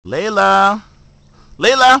Laila!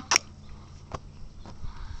 Laila!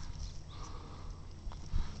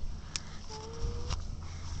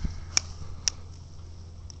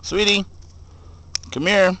 Sweetie, come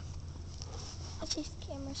here. She's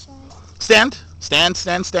camera shy. Stand. Stand,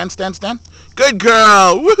 stand, stand, stand, stand. Good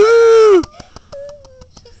girl! Woohoo!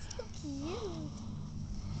 She's so cute.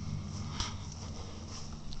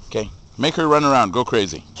 Okay, make her run around. Go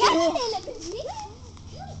crazy.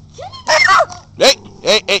 Hey,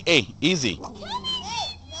 hey, hey, hey. Easy.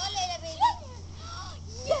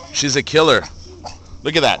 She's a killer.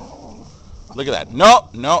 Look at that. Look at that. No,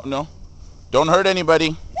 no, no. Don't hurt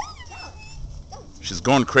anybody. She's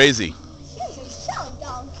going crazy.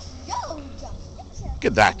 Look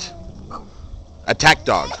at that. Attack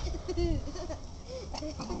dog.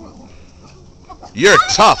 You're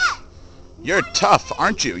tough. You're tough,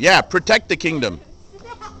 aren't you? Yeah, protect the kingdom.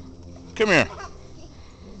 Come here.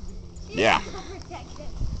 Yeah.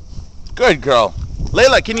 Good girl.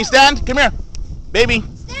 Laila, can you stand? Come here. Baby.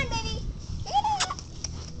 Stand, baby.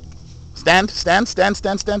 Stand, stand, stand,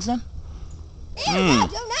 stand, stand, stand. Ew, no,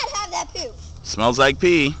 do not have that poop. Smells like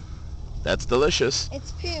pee. That's delicious.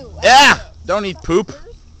 It's poo. Yeah, don't eat poop.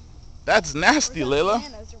 That's nasty, Laila.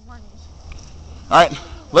 Alright,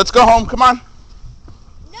 let's go home. Come on.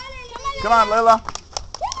 Come on, Laila.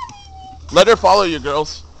 Let her follow you,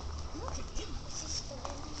 girls.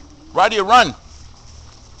 Why do you run?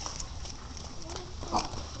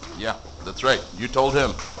 Yeah, that's right. You told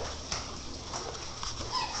him.